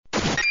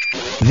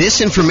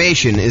This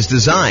information is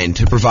designed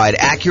to provide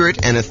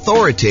accurate and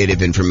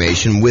authoritative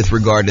information with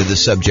regard to the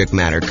subject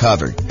matter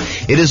covered.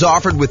 It is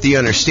offered with the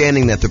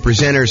understanding that the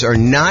presenters are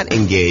not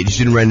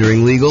engaged in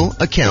rendering legal,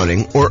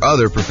 accounting, or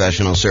other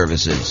professional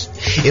services.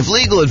 If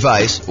legal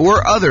advice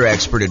or other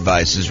expert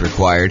advice is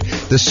required,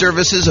 the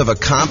services of a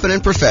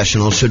competent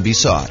professional should be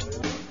sought.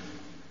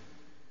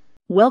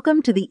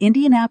 Welcome to the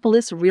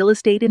Indianapolis Real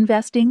Estate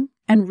Investing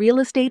and Real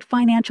Estate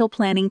Financial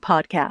Planning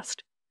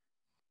Podcast.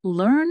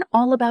 Learn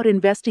all about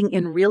investing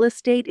in real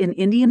estate in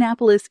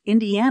Indianapolis,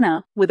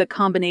 Indiana, with a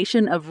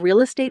combination of real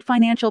estate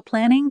financial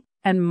planning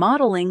and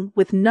modeling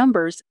with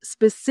numbers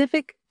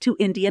specific to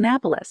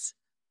Indianapolis.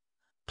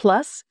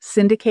 Plus,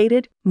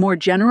 syndicated, more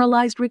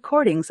generalized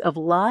recordings of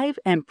live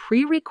and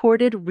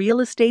pre-recorded real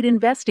estate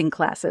investing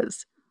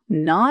classes,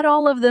 not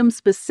all of them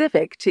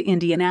specific to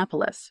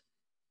Indianapolis.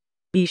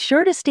 Be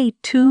sure to stay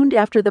tuned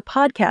after the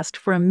podcast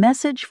for a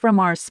message from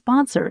our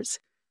sponsors.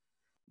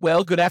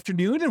 Well, good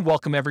afternoon and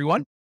welcome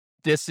everyone.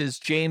 This is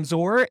James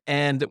Orr,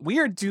 and we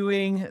are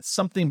doing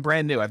something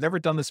brand new. I've never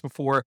done this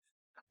before.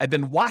 I've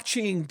been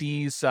watching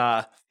these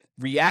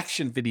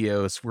reaction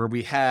videos where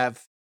we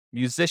have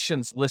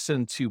musicians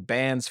listen to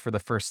bands for the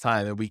first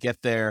time, and we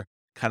get their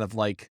kind of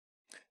like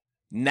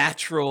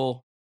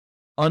natural,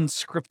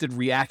 unscripted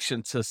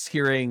reaction to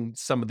hearing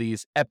some of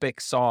these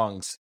epic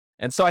songs.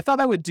 And so I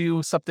thought I would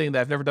do something that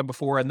I've never done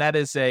before, and that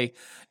is a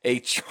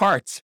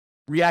chart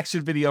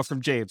reaction video from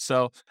James.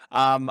 So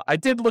I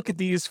did look at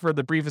these for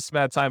the briefest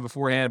amount of time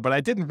beforehand, but I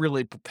didn't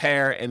really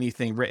prepare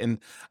anything written.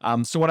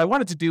 So what I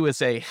wanted to do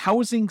is a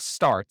housing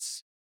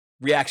starts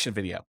reaction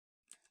video.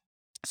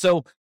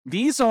 So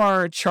these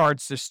are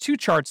charts. There's two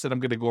charts that I'm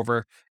going to go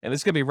over, and this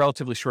is going to be a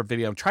relatively short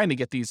video. I'm trying to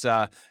get these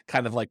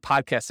kind of like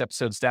podcast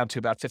episodes down to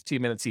about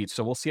 15 minutes each,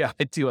 so we'll see how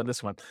I do on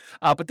this one.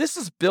 But this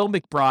is Bill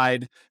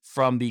McBride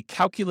from the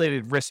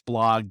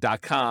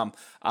calculatedriskblog.com.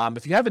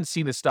 If you haven't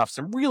seen his stuff,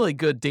 some really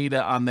good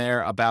data on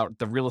there about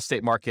the real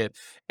estate market.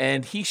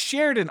 And he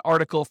shared an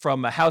article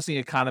from a housing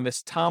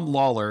economist, Tom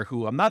Lawler,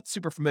 who I'm not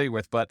super familiar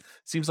with, but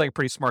seems like a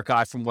pretty smart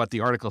guy from what the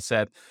article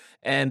said.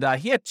 And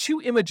he had two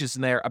images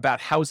in there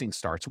about housing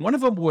starts. One of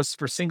them was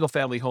for single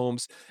family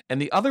homes, and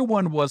the other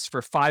one was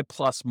for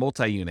 5+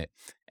 multi-unit.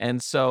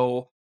 And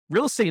so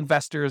real estate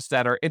investors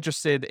that are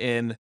interested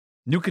in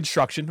new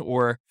construction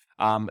or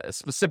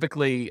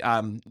specifically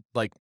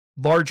like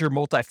larger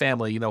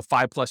multifamily,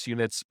 5+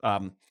 units,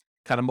 kind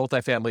of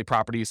multifamily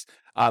properties,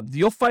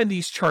 you'll find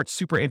these charts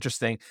super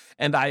interesting.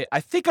 And I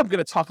think I'm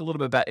going to talk a little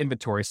bit about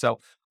inventory. So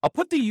I'll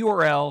put the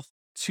URL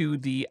to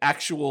the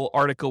actual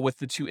article with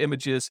the two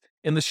images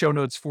in the show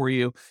notes for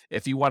you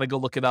if you want to go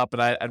look it up. And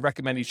I'd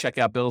recommend you check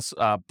out Bill's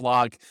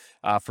blog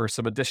for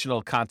some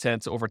additional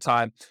content over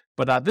time.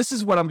 But this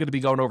is what I'm going to be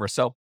going over.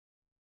 So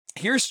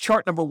here's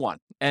chart number one.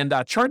 And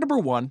chart number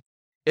one,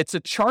 it's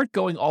a chart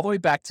going all the way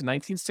back to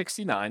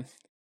 1969,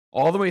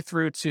 all the way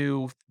through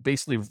to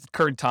basically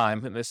current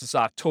time. And this is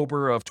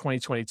October of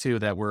 2022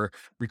 that we're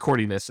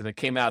recording this. And it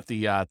came out,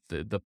 the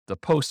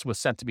post was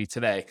sent to me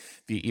today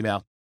via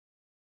email.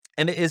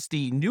 And it is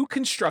the new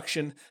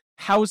construction,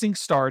 housing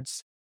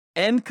starts,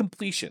 and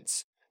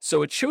completions.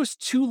 So it shows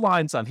two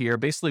lines on here,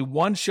 basically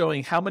one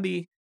showing how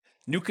many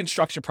new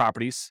construction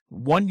properties,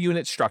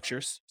 1-unit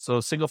structures,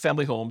 so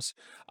single-family homes,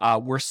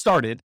 were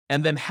started,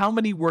 and then how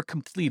many were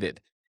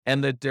completed.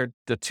 And the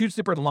two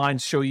different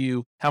lines show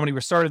you how many were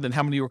started and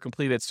how many were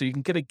completed, so you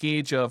can get a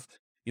gauge of,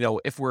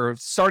 if we're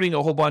starting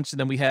a whole bunch and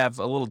then we have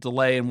a little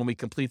delay in when we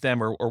complete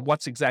them or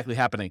what's exactly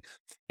happening.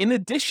 In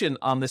addition,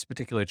 on this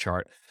particular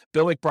chart,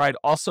 Bill McBride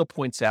also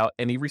points out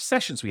any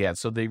recessions we had.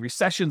 So the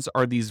recessions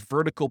are these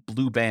vertical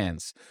blue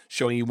bands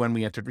showing you when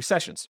we entered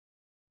recessions.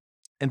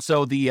 And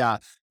so the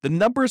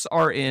numbers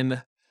are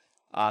in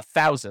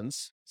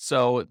thousands.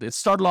 So it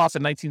started off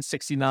in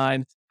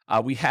 1969.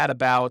 We had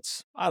about,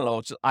 just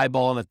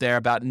eyeballing it there,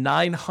 about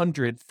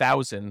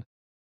 900,000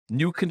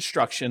 new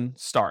construction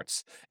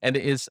starts, and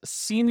it is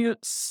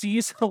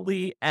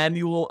seasonally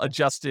annual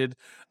adjusted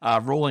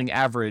rolling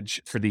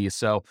average for these.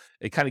 So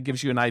it kind of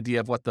gives you an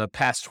idea of what the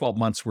past 12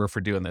 months were for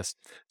doing this.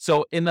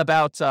 So in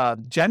about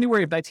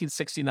January of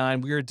 1969,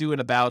 we were doing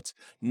about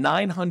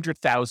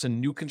 900,000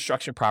 new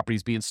construction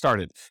properties being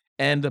started,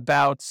 and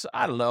about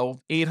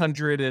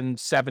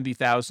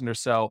 870,000 or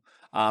so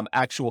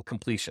actual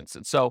completions.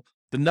 And so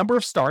the number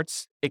of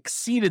starts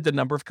exceeded the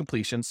number of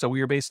completions. So we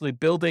were basically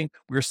we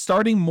were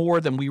starting more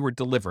than we were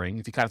delivering,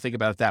 if you kind of think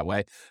about it that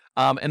way.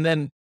 And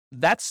then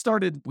that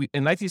started,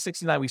 in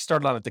 1969, we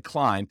started on a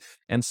decline.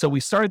 And so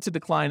we started to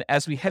decline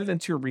as we headed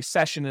into a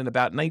recession in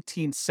about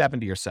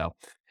 1970 or so.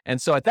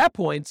 And so at that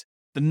point,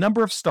 the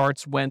number of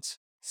starts went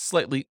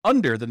slightly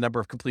under the number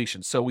of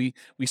completions. So we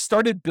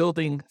started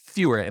building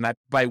fewer, and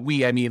by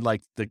we, I mean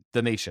like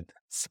the nation.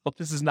 So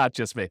this is not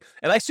just me.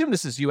 And I assume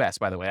this is U.S.,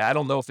 by the way. I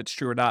don't know if it's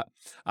true or not,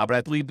 but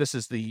I believe this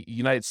is the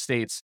United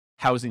States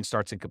housing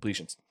starts and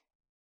completions.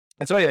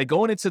 And so anyway,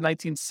 going into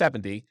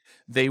 1970,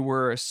 they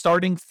were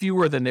starting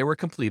fewer than they were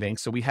completing.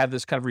 So we had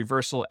this kind of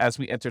reversal as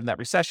we entered that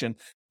recession.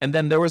 And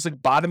then there was a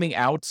bottoming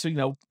out,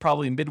 so,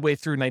 probably midway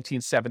through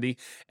 1970.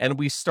 And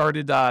we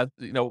started,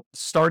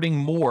 starting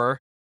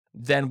more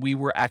than we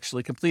were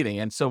actually completing.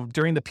 And so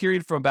during the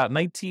period from about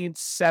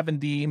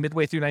 1970,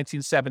 midway through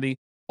 1970,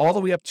 all the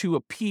way up to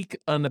a peak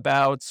on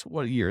about,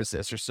 what year is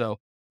this or so?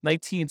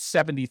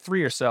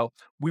 1973 or so,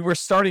 we were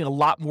starting a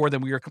lot more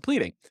than we were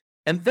completing.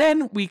 And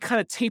then we kind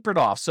of tapered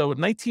off. So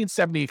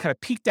 1970 kind of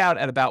peaked out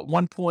at about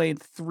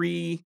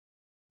 1.3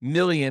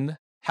 million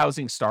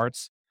housing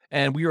starts.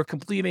 And we were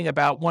completing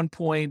about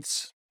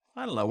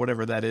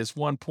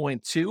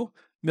 1.2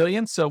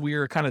 million. So we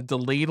were kind of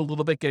delayed a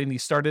little bit getting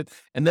these started.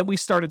 And then we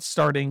started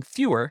starting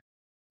fewer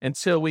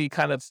until we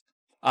kind of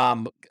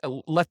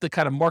let the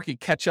kind of market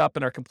catch up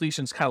and our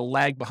completions kind of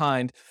lag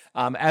behind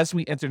as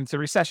we entered into the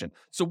recession.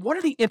 So one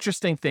of the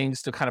interesting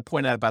things to kind of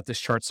point out about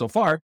this chart so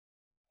far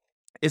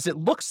is it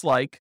looks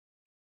like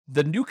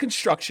the new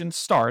construction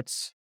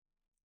start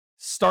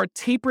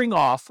tapering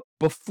off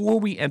before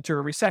we enter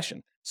a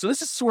recession. So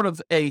this is sort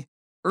of a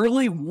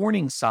early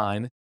warning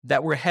sign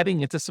that we're heading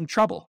into some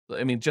trouble.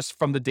 I mean, just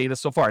from the data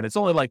so far. And it's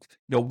only like,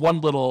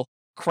 one little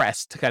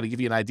crest to kind of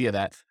give you an idea of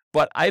that.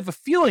 But I have a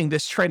feeling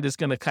this trend is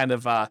going to kind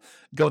of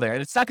go there.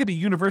 And it's not going to be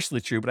universally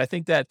true, but I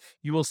think that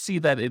you will see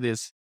that it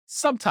is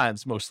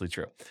sometimes mostly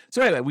true.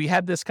 So anyway, we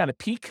had this kind of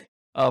peak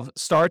of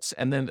starts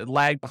and then it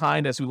lagged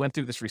behind as we went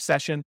through this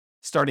recession,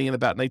 starting in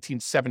about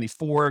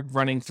 1974,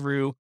 running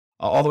through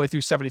all the way through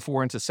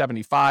 74 into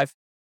 75,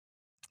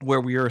 where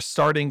we were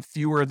starting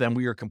fewer than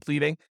we were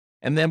completing.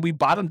 And then we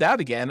bottomed out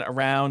again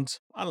around,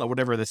 I don't know,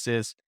 whatever this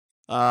is,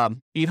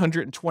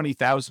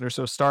 820,000 or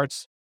so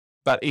starts,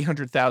 about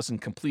 800,000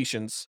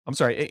 completions. I'm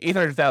sorry,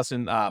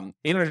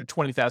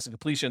 820,000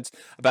 completions,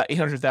 about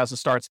 800,000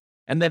 starts.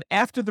 And then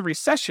after the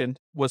recession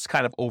was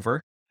kind of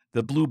over,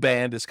 the blue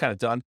band is kind of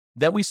done,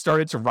 then we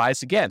started to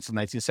rise again from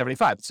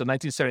 1975. So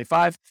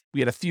 1975,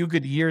 we had a few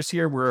good years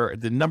here where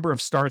the number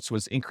of starts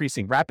was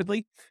increasing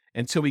rapidly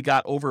until we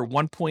got over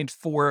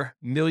 1.4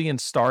 million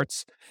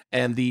starts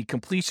and the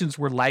completions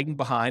were lagging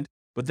behind.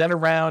 But then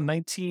around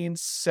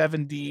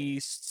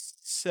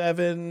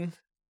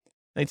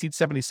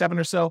 1977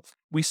 or so,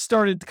 we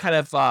started to kind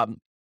of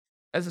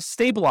as a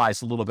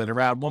stabilize a little bit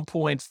around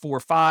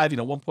 1.45,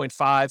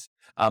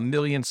 1.5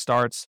 million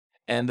starts.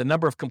 And the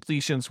number of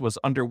completions was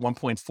under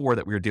 1.4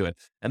 that we were doing.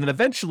 And then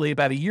eventually,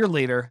 about a year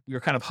later, we were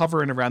kind of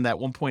hovering around that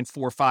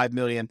 1.45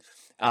 million.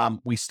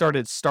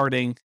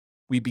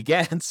 We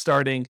began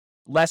starting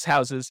less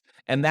houses,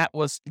 and that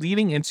was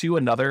leading into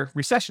another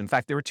recession. In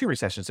fact, there were two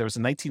recessions. There was a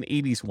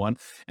 1980s one,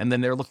 and then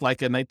there looked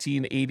like a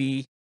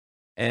 1980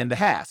 and a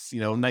half,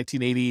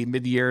 1980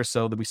 mid-year.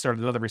 So then we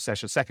started another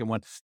recession, second one.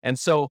 And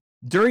so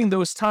during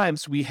those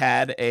times, we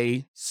had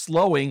a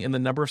slowing in the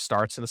number of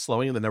starts and a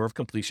slowing in the number of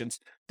completions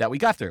that we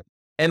got through.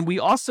 And we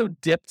also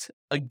dipped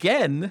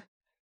again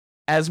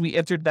as we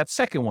entered that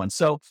second one.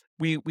 So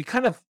we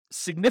kind of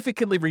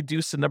significantly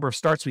reduced the number of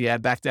starts we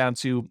had back down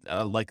to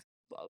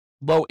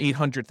low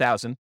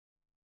 800,000.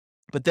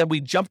 But then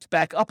we jumped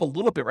back up a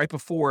little bit right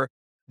before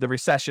the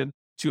recession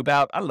to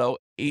about,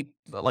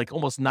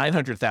 almost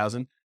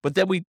 900,000. But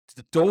then we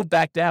dove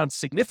back down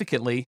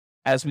significantly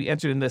as we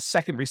entered in the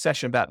second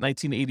recession, about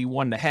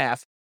 1981 and a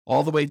half,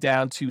 all the way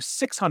down to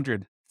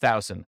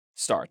 600,000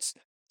 starts.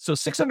 So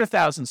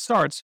 600,000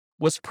 starts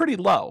was pretty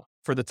low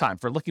for the time,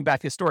 for looking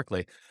back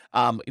historically.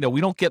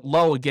 We don't get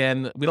lower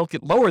than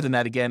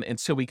that again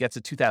until we get to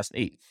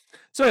 2008.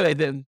 So anyway,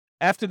 then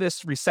after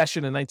this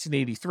recession in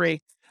 1983,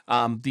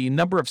 the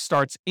number of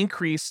starts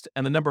increased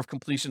and the number of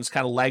completions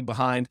kind of lagged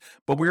behind,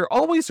 but we were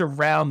always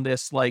around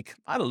this, a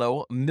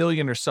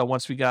million or so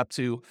once we got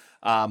to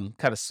kind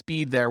of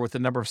speed there with the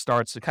number of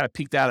starts. It kind of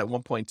peaked out at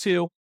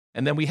 1.2.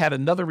 And then we had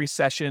another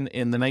recession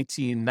in the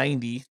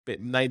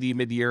 1990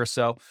 mid-year or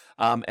so,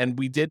 and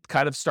we did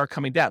kind of start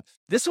coming down.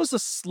 This was a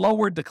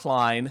slower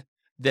decline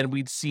than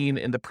we'd seen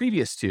in the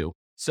previous two.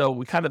 So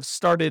we kind of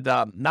started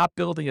not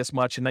building as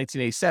much in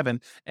 1987,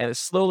 and it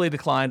slowly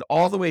declined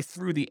all the way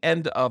through the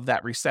end of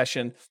that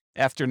recession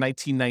after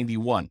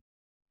 1991.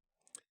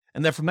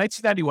 And then from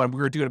 1991,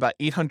 we were doing about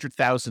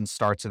 800,000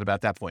 starts at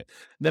about that point.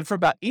 And then from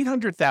about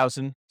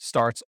 800,000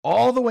 starts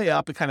all the way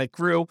up, it kind of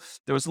grew.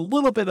 There was a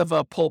little bit of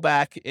a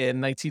pullback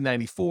in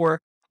 1994,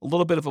 a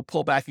little bit of a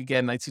pullback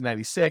again in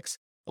 1996,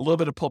 a little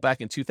bit of pullback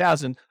in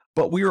 2000,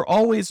 but we were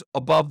always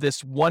above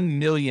this 1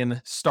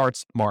 million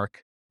starts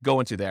mark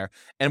going to there.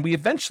 And we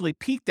eventually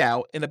peaked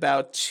out in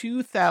about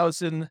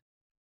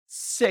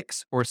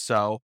 2006 or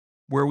so,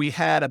 where we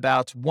had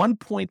about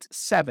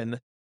 1.7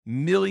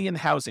 million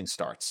housing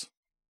starts.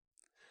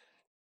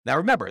 Now,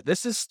 remember,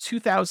 this is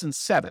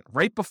 2007,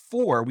 right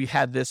before we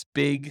had this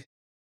big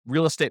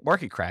real estate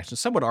market crash. And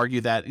some would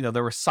argue that,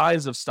 there were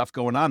signs of stuff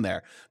going on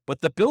there,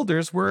 but the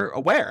builders were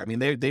aware. I mean,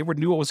 they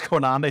knew what was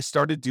going on. They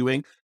started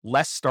doing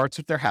less starts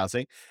with their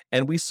housing.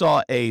 And we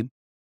saw a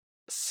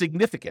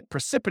significant,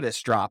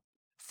 precipitous drop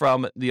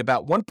from the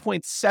about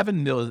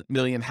 1.7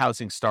 million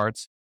housing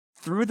starts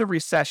through the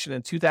recession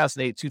in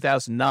 2008,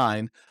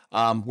 2009,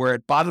 where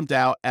it bottomed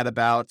out at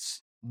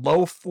about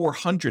low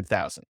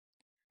 400,000.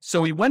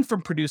 So we went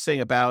from producing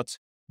about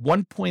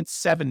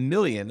 1.7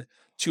 million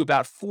to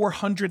about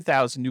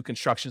 400,000 new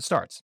construction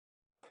starts.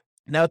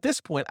 Now, at this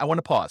point, I want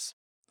to pause.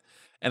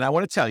 And I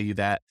want to tell you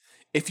that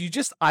if you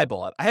just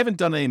eyeball it, I haven't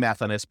done any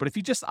math on this, but if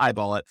you just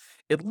eyeball it,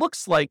 it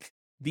looks like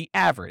the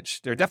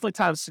average, there are definitely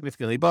times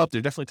significantly above, there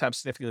are definitely times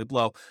significantly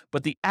below,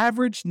 but the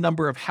average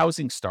number of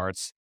housing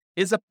starts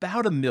is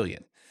about 1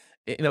 million.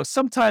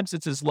 Sometimes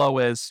it's as low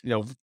as,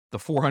 the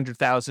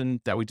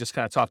 400,000 that we just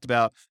kind of talked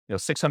about,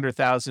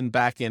 600,000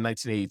 back in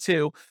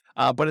 1982.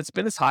 But it's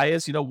been as high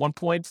as,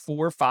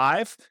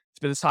 1.45. It's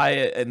been as high,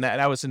 and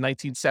that was in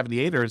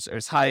 1978, or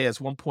as high as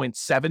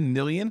 1.7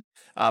 million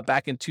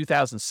back in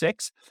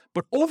 2006.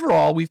 But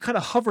overall, we've kind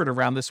of hovered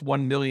around this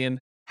 1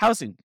 million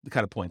housing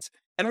kind of points.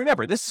 And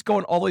remember, this is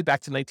going all the way back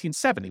to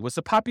 1970. Was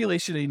the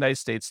population of the United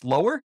States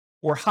lower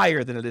or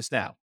higher than it is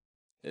now?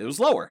 It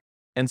was lower.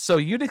 And so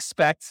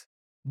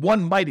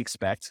one might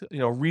expect,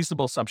 a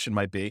reasonable assumption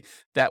might be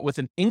that with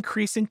an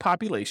increasing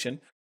population,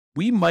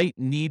 we might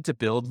need to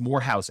build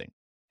more housing,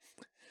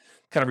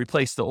 kind of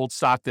replace the old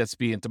stock that's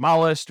being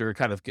demolished or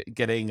kind of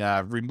getting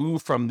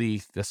removed from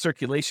the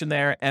circulation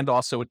there, and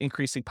also an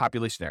increasing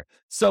population there.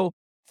 So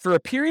for a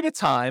period of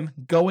time,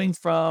 going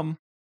from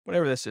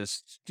whatever this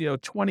is,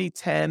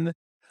 2010,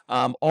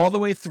 all the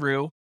way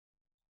through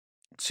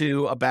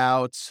to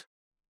about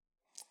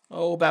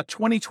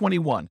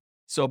 2021.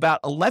 So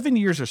about 11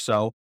 years or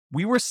so,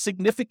 we were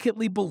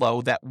significantly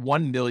below that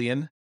 1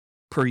 million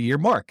per year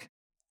mark.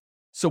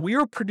 So we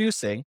were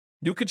producing,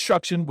 new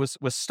construction was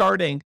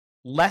starting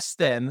less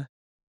than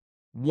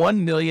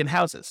 1 million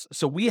houses.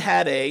 So we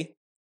had a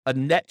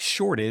net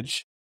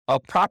shortage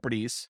of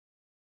properties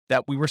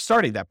that we were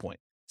starting at that point.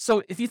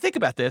 So if you think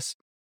about this,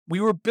 we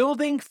were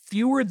building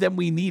fewer than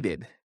we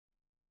needed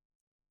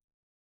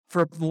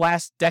for the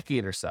last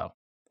decade or so.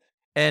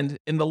 And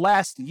in the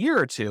last year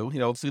or two,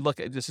 if we look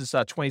at, this is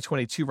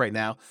 2022 right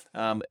now,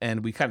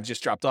 and we kind of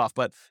just dropped off.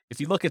 But if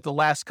you look at the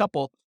last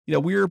couple,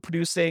 we were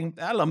producing,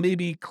 I don't know,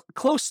 maybe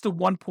close to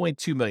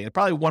 1.2 million,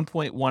 probably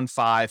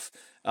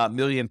 1.15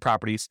 million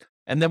properties.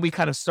 And then we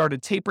kind of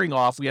started tapering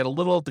off. We had a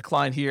little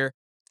decline here.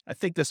 I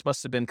think this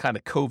must have been kind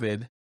of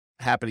COVID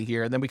happening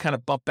here. And then we kind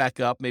of bumped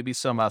back up, maybe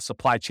some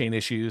supply chain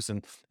issues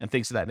and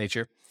things of that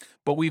nature.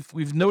 But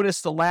we've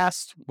noticed the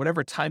last,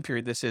 whatever time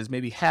period this is,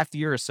 maybe half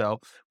year or so,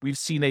 we've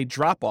seen a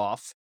drop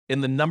off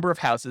in the number of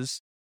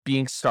houses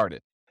being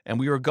started. And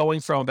we were going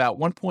from about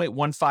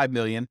 1.15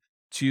 million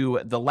to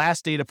the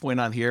last data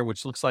point on here,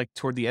 which looks like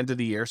toward the end of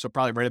the year. So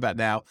probably right about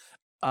now,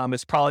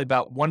 it's probably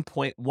about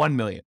 1.1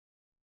 million.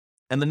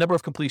 And the number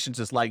of completions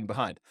is lagging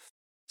behind.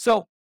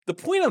 So the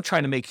point I'm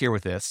trying to make here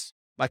with this,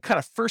 my kind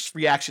of first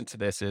reaction to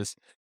this is,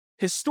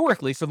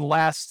 historically, for the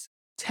last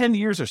 10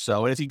 years or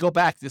so, and if you go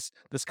back, this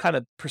kind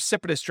of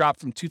precipitous drop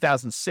from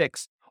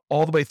 2006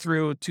 all the way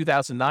through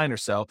 2009 or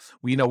so,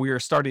 we were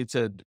starting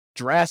to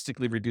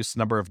drastically reduce the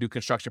number of new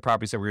construction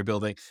properties that we were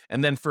building.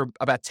 And then for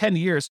about 10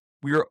 years,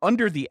 we were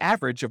under the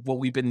average of what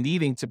we've been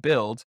needing to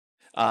build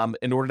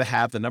in order to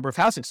have the number of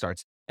housing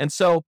starts. And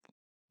so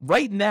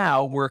right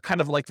now, we're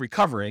kind of like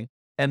recovering.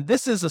 And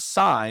this is a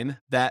sign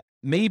that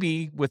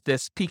maybe with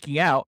this peaking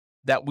out,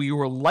 that we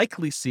will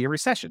likely see a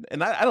recession.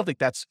 And I don't think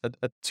that's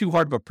a too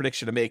hard of a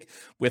prediction to make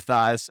with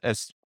as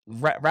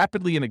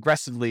rapidly and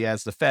aggressively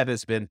as the Fed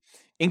has been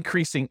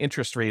increasing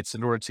interest rates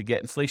in order to get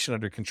inflation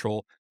under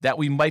control, that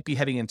we might be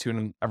heading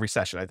into a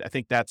recession. I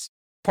think that's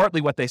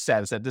partly what they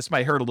said, is that this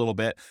might hurt a little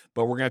bit,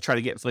 but we're going to try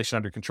to get inflation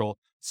under control.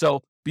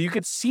 So, but you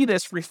could see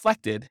this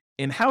reflected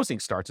in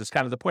housing starts is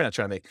kind of the point I'm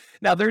trying to make.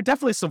 Now, there are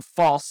definitely some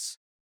false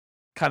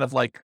kind of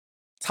like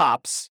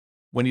tops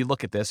when you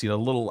look at this,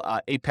 little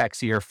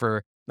apex here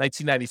for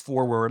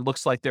 1994, where it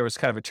looks like there was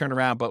kind of a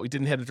turnaround, but we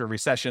didn't head into a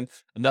recession.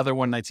 Another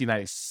one,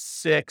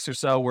 1996 or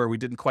so, where we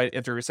didn't quite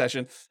enter a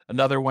recession.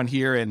 Another one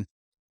here in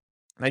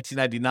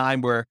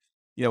 1999, where,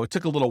 it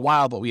took a little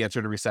while, but we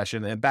entered a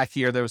recession. And back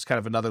here, there was kind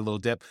of another little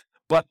dip.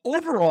 But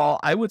overall,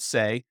 I would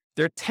say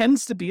there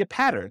tends to be a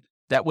pattern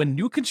that when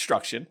new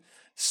construction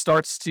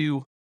starts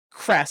to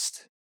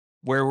crest,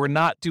 where we're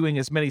not doing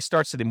as many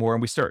starts anymore,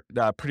 and we start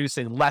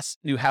producing less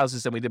new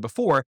houses than we did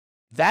before,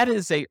 that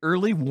is a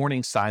early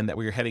warning sign that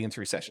we are heading into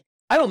recession.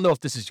 I don't know if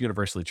this is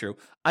universally true.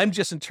 I'm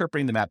just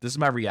interpreting the map. This is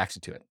my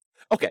reaction to it.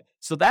 Okay,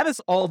 so that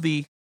is all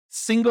the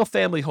single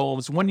family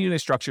homes, one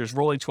unit structures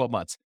rolling 12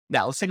 months.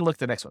 Now let's take a look at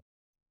the next one.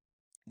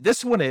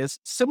 This one is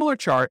similar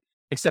chart,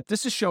 except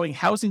this is showing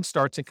housing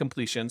starts and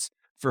completions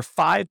for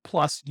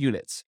 5+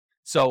 units.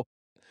 So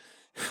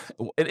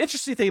an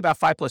interesting thing about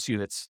 5+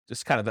 units,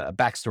 just kind of a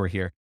backstory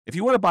here. If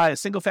you want to buy a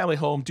single family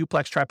home,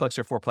 duplex, triplex,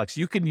 or fourplex,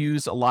 you can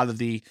use a lot of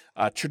the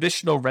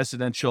traditional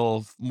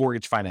residential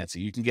mortgage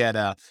financing. You can get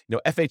a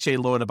FHA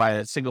loan to buy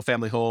a single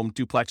family home,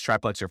 duplex,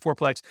 triplex, or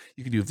fourplex.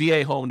 You can do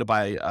VA home to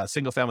buy a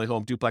single family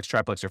home, duplex,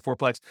 triplex, or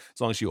fourplex,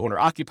 as long as you own or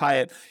occupy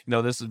it.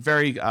 This is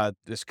very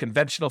this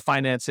conventional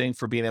financing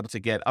for being able to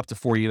get up to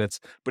 4 units.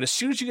 But as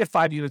soon as you get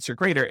 5 units or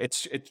greater,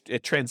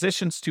 it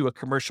transitions to a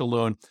commercial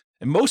loan.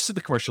 And most of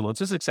the commercial loans,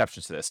 there's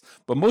exceptions to this,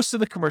 but most of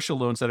the commercial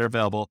loans that are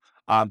available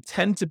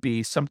tend to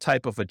be some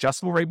type of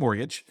adjustable rate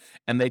mortgage,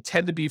 and they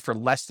tend to be for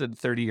less than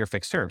 30-year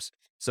fixed terms.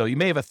 So you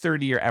may have a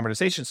 30-year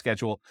amortization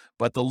schedule,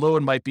 but the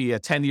loan might be a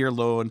 10-year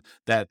loan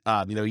that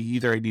you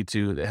either need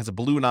to, it has a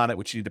balloon on it,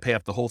 which you need to pay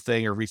off the whole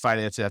thing or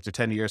refinance it after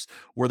 10 years,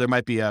 or there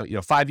might be a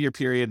 5-year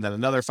period, and then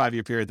another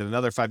 5-year period, then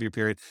another 5-year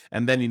period,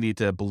 and then you need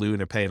to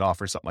balloon or pay it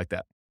off or something like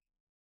that.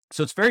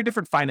 So it's very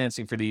different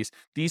financing for these.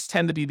 These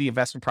tend to be the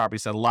investment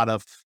properties that a lot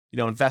of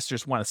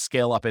investors want to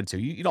scale up into.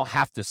 You don't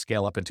have to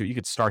scale up into it. You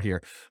could start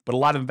here, but a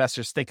lot of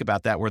investors think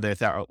about that, where they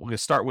thought, we're going to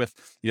start with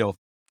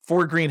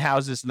 4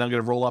 greenhouses, and then I'm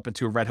going to roll up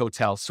into a red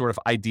hotel sort of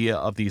idea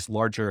of these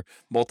larger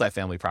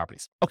multifamily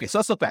properties. Okay, so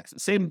let's look back.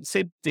 Same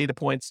data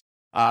points.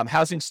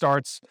 Housing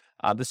starts.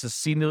 This is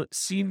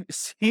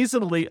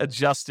seasonally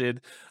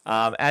adjusted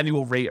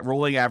annual rate,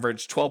 rolling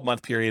average,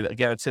 12-month period.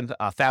 Again, it's in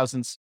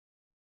thousands.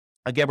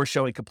 Again, we're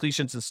showing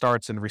completions and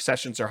starts, and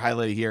recessions are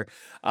highlighted here.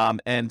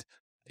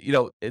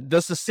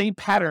 Does the same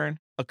pattern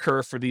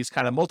occur for these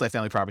kind of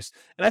multifamily properties?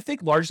 And I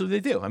think largely they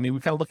do. I mean, we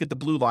kind of look at the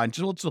blue line,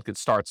 just look at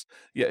starts.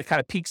 Yeah, it kind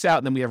of peaks out,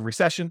 and then we have a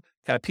recession,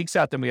 kind of peaks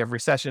out, then we have a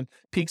recession,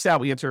 peaks out,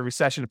 we enter a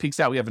recession, it peaks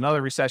out, we have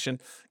another recession,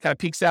 kind of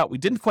peaks out, we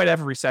didn't quite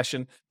have a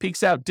recession,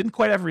 peaks out, didn't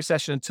quite have a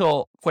recession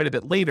until quite a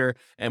bit later,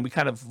 and we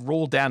kind of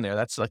rolled down there.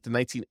 That's like the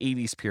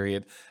 1980s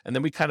period. And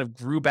then we kind of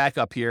grew back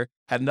up here,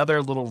 had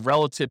another little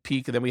relative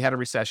peak, and then we had a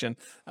recession,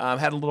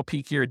 had a little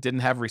peak here, didn't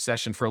have a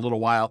recession for a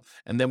little while,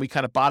 and then we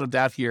kind of bottomed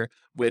out here,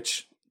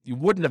 which you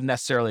wouldn't have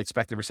necessarily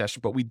expected a recession,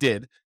 but we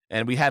did.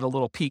 And we had a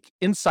little peak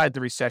inside the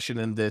recession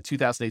in the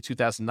 2008,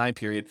 2009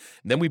 period.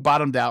 And then we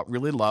bottomed out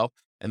really low.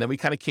 And then we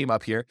kind of came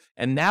up here.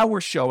 And now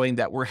we're showing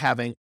that we're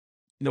having,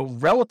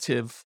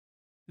 relative,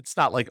 it's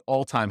not like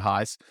all-time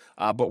highs,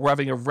 but we're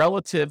having a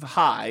relative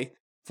high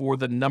for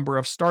the number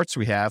of starts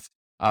we have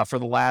for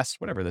the last,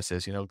 whatever this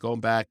is, going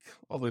back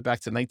all the way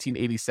back to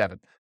 1987.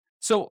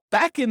 So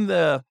back in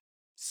the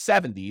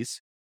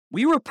 70s,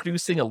 we were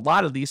producing a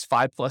lot of these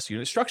 5+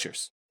 unit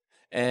structures.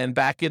 And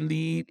back in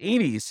the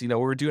 80s, we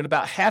were doing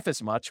about half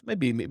as much,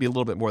 maybe a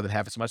little bit more than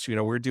half as much. We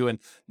were doing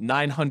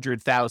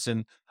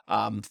 900,000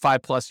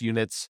 5+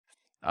 units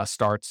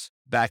starts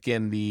back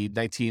in the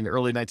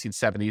early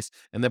 1970s.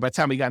 And then by the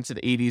time we got into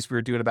the 80s, we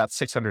were doing about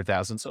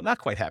 600,000. So not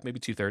quite half,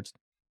 maybe 2/3.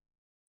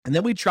 And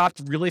then we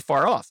dropped really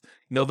far off.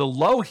 The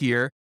low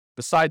here,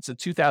 besides the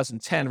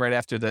 2010, right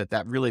after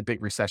that really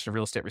big recession,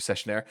 real estate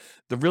recession there,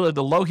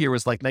 the low here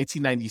was like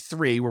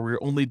 1993, where we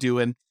were only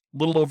doing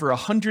little over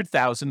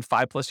 100,000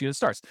 5+ unit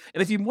starts.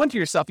 And if you wonder to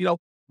yourself,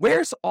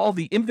 where's all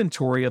the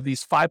inventory of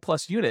these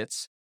 5+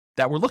 units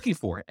that we're looking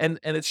for? And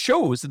it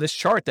shows in this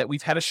chart that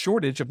we've had a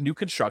shortage of new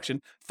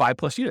construction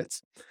 5+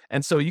 units.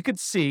 And so you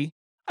could see,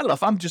 I don't know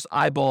if I'm just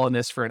eyeballing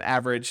this for an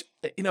average,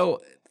 the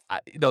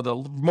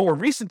more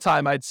recent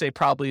time I'd say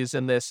probably is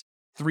in this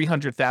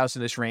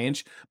 300,000-ish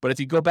range. But if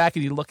you go back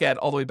and you look at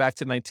all the way back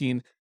to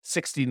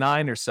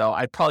 1969 or so,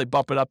 I'd probably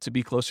bump it up to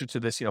be closer to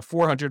this,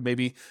 400,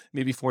 maybe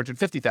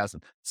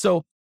 450,000.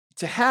 So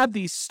to have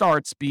these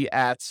starts be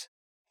at,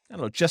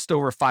 just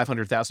over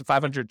 500,000,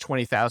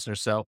 520,000 or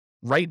so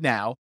right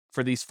now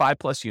for these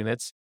 5+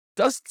 units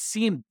doesn't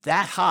seem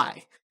that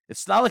high.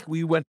 It's not like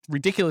we went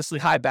ridiculously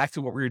high back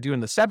to what we were doing in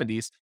the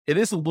 70s. It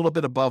is a little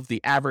bit above the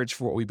average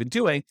for what we've been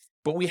doing,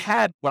 but we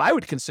had what I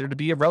would consider to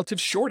be a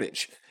relative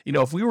shortage.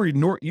 If we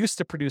were used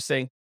to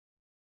producing,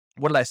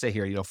 what did I say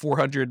here?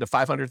 400 to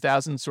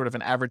 500,000, sort of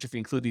an average if you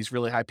include these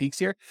really high peaks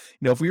here.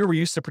 If we were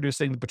used to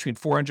producing between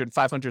 400 and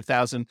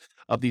 500,000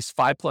 of these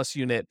 5+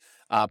 unit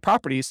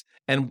properties,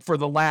 and for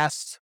the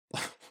last,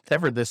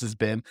 whatever this has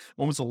been,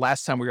 when was the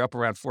last time we were up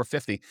around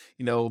 450?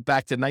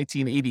 Back to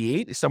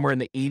 1988, somewhere in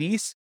the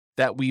 80s,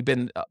 that we've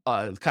been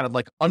kind of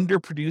like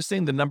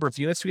underproducing the number of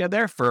units we had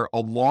there for a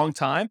long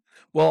time.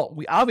 Well,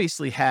 we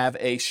obviously have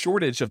a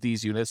shortage of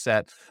these units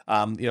that,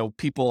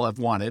 people have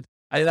wanted.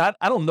 I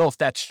don't know if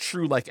that's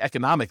true, like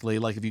economically,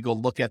 like if you go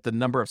look at the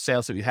number of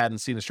sales that we had and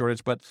seen a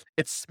shortage, but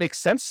it makes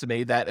sense to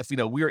me that if,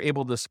 we were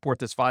able to support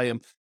this volume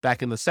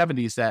back in the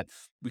 70s, that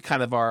we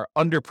kind of are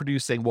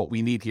underproducing what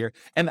we need here.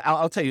 And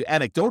I'll tell you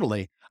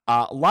anecdotally,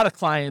 a lot of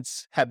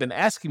clients have been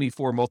asking me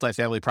for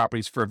multifamily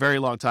properties for a very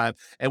long time,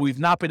 and we've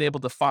not been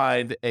able to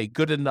find a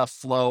good enough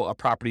flow of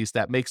properties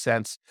that make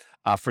sense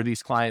for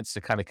these clients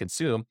to kind of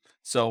consume.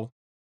 So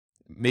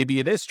maybe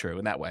it is true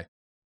in that way.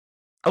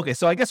 Okay,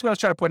 so I guess what I was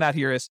trying to point out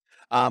here is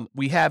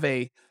we have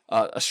a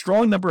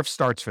strong number of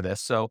starts for this.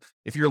 So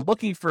if you're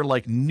looking for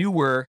like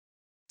newer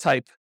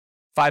type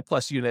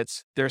 5+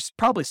 units, there's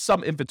probably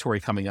some inventory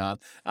coming on,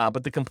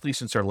 but the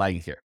completions are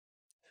lagging here.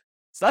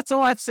 So that's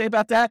all I have to say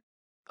about that.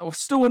 We're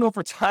still went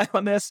over time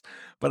on this,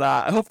 but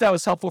I hope that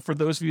was helpful for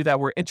those of you that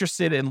were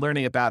interested in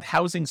learning about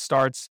housing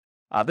starts.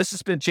 This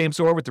has been James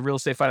Orr with the Real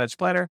Estate Financial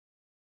Planner.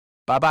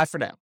 Bye-bye for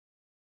now.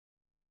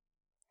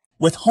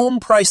 With home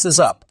prices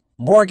up,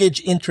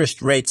 mortgage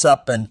interest rates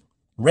up, and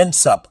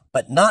rents up,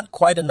 but not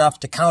quite enough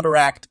to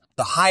counteract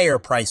the higher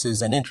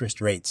prices and interest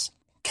rates,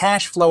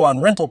 cash flow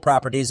on rental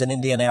properties in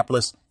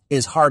Indianapolis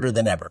is harder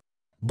than ever.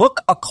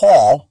 Book a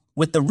call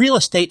with the Real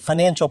Estate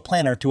Financial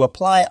Planner to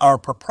apply our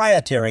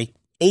proprietary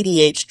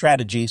 88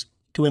 strategies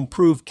to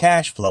improve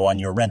cash flow on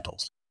your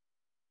rentals.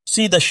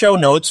 See the show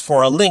notes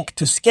for a link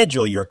to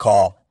schedule your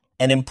call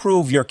and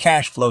improve your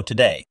cash flow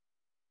today.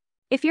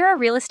 If you're a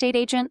real estate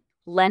agent,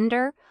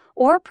 lender,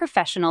 or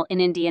professional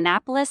in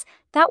Indianapolis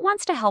that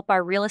wants to help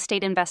our real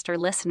estate investor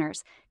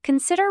listeners,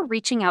 consider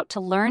reaching out to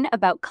learn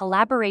about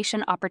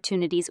collaboration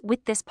opportunities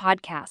with this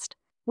podcast.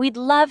 We'd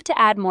love to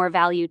add more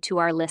value to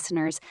our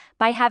listeners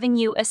by having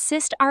you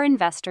assist our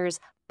investors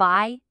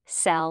buy,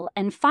 sell,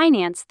 and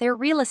finance their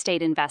real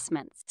estate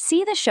investments.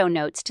 See the show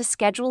notes to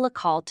schedule a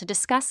call to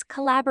discuss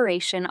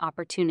collaboration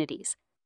opportunities.